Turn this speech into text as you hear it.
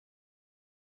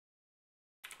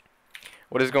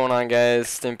What is going on, guys?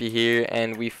 Stimpy here,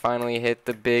 and we finally hit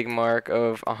the big mark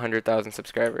of 100,000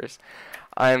 subscribers.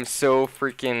 I'm so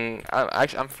freaking...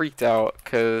 I'm freaked out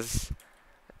because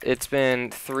it's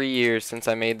been 3 years since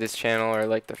I made this channel, or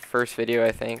like the first video,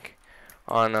 I think,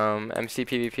 on MC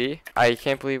PvP. I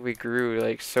can't believe we grew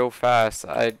like so fast.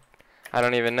 I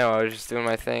don't even know. I was just doing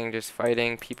my thing, just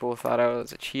fighting. People thought I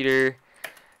was a cheater,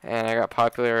 and I got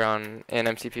popular in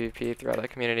MC PvP throughout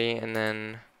that community, and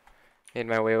then made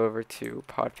my way over to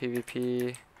pod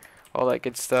PvP, all that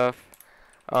good stuff.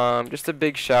 Just a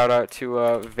big shout out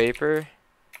to Vapor.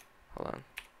 Hold on.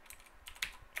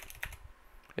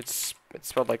 It's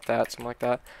spelled like that, something like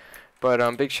that.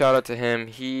 But big shout out to him.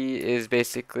 He is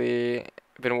basically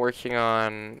been working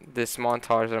on this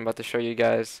montage that I'm about to show you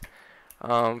guys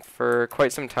for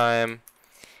quite some time.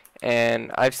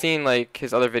 And I've seen like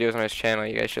his other videos on his channel.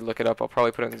 You guys should look it up. I'll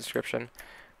probably put it in the description.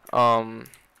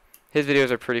 His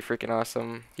videos are pretty freaking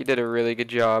awesome. He did a really good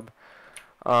job.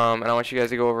 And I want you guys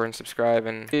to go over and subscribe.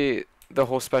 And the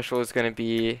whole special is going to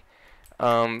be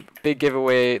big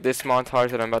giveaway, this montage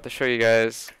that I'm about to show you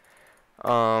guys.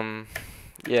 Yeah,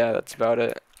 that's about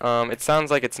it. It sounds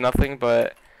like it's nothing,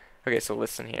 but okay, so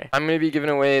listen here. I'm going to be giving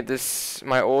away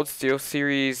my old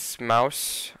SteelSeries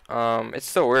mouse. It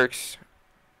still works.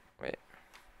 Wait.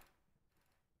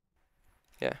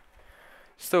 Yeah.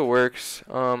 Still works.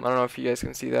 I don't know if you guys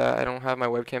can see that. I don't have my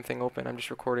webcam thing open. I'm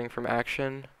just recording from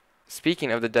action.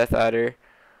 Speaking of the deathadder,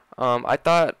 I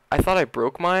thought I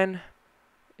broke mine.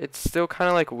 It's still kind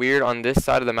of like weird on this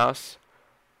side of the mouse.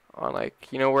 On like,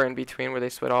 you know, where in between where they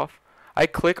split off. I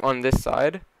click on this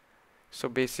side. So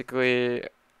basically,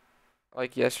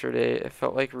 like yesterday, it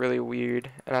felt like really weird,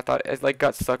 and I thought it like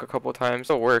got stuck a couple times.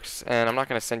 It works, and I'm not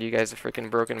gonna send you guys a freaking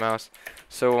broken mouse.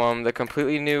 So the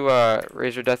completely new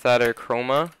Razer deathadder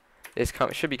Chroma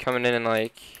should be coming in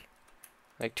like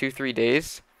 2-3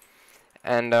 days,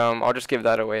 and I'll just give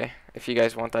that away. If you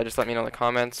guys want that, just let me know in the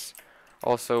comments.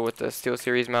 Also with the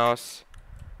SteelSeries mouse,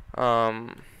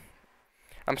 I'm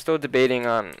still debating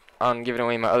on giving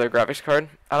away my other graphics card.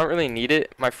 I don't really need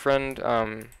it. My friend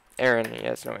Aaron, you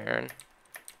guys know Aaron.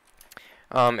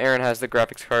 Aaron has the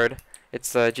graphics card.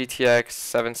 It's a GTX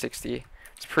 760.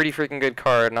 It's a pretty freaking good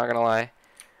card, not gonna lie.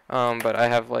 But I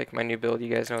have like my new build, you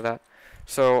guys know that.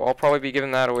 So I'll probably be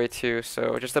giving that away too.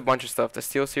 So just a bunch of stuff: the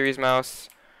SteelSeries mouse,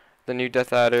 the new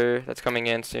deathadder that's coming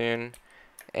in soon,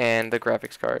 and the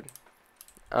graphics card.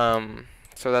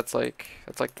 So that's like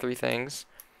 3 things.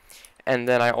 And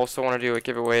then I also want to do a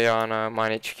giveaway on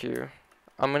Mine HQ.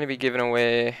 I'm gonna be giving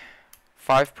away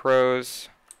 5 pros,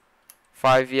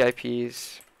 5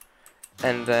 VIPs,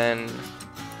 and then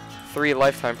 3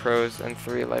 lifetime pros and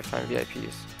 3 lifetime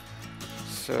VIPs.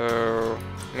 So,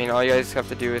 I mean, all you guys have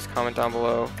to do is comment down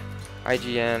below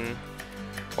IGN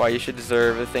why you should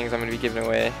deserve the things I'm going to be giving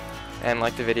away, and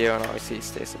like the video, and obviously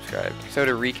stay subscribed. So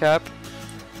to recap,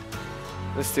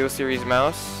 the SteelSeries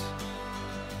mouse,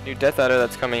 new deathadder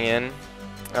that's coming in,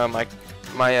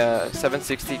 my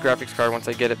 760 graphics card once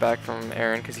I get it back from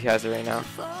Aaron, because he has it right now,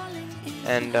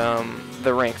 and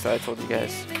the ranks that I told you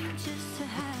guys.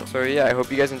 So yeah, I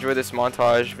hope you guys enjoyed this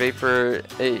montage. Vapor,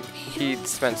 he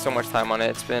spent so much time on it.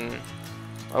 It's been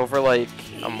over like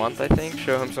a month, I think.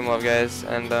 Show him some love, guys,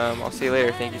 and I'll see you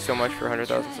later. Thank you so much for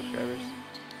 100,000 subscribers.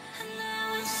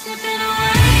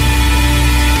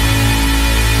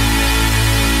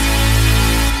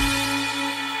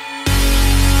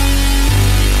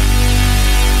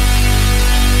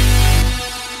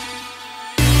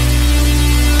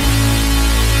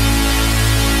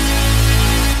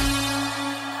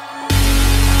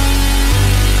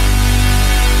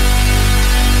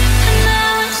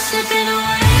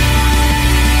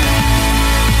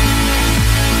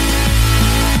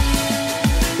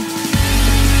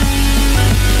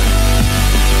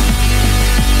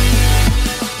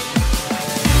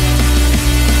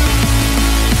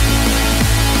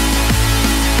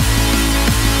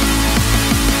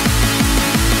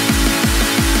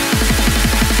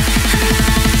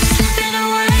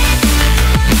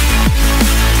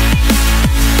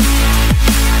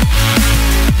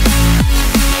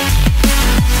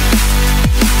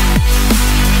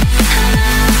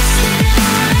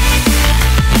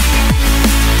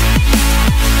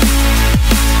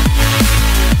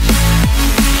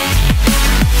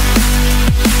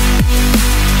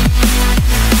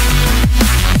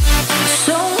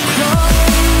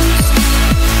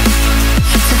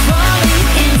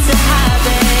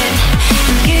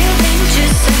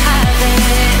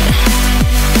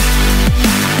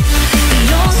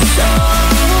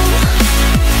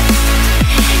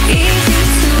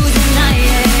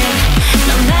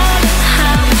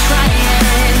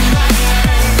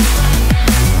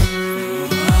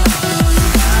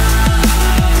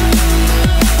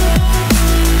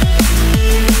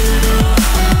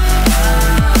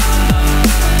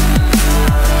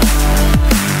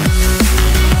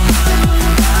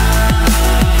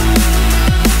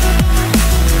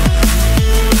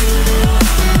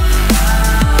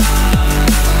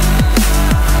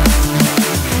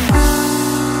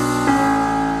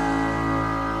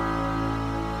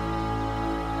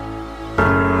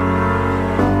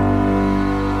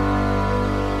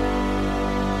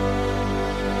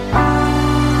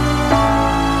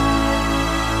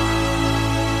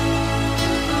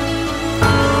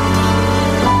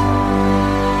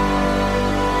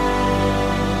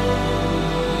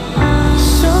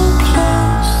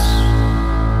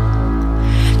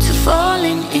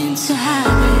 into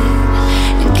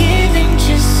habit and giving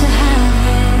just to have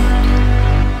it.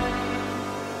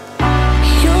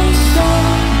 You're so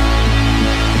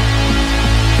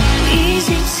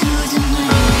easy to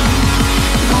deny,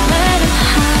 no matter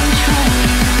how you try.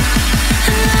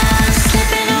 And I'm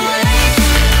slipping away.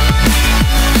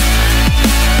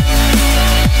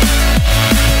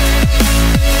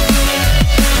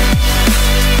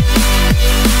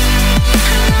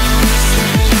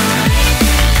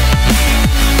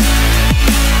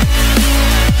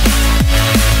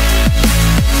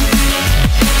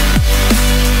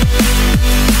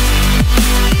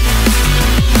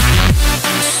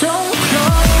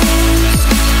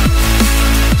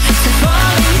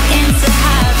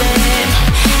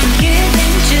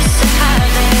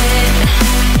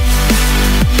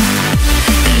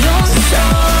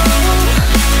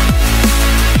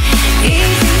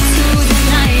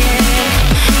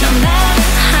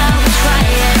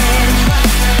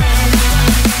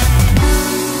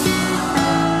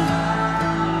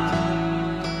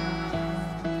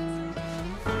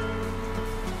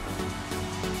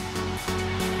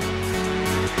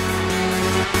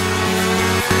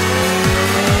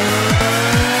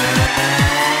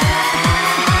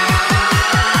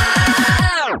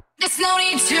 No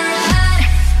need to run.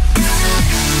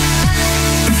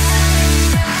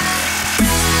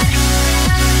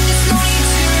 There's no need to run. There's no need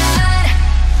to run.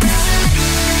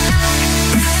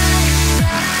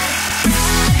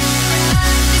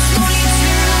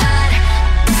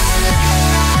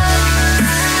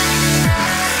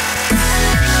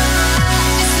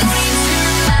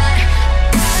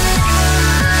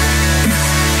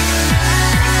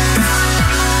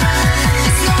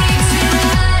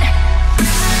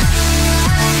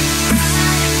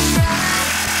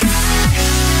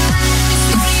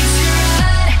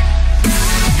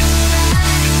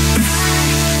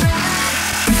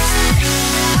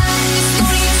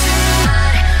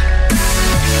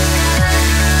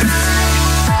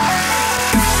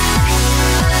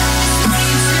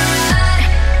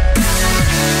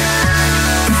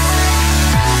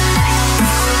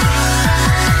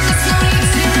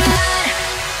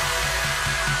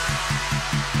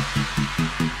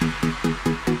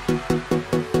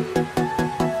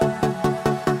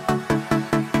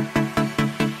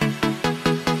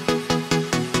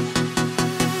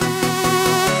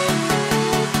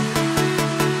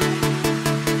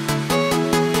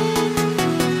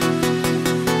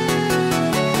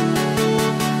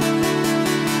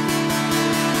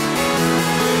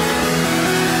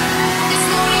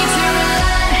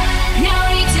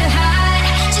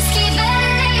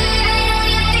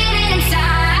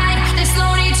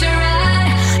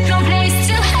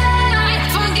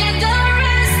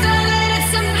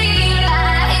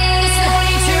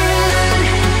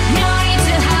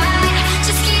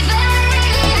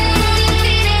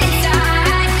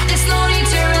 There's no need to run. There's no need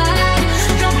to run.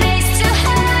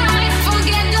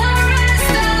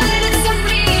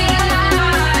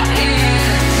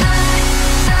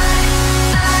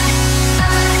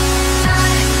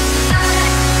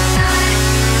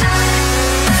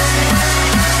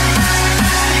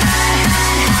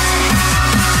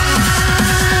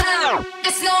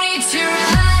 There's no need to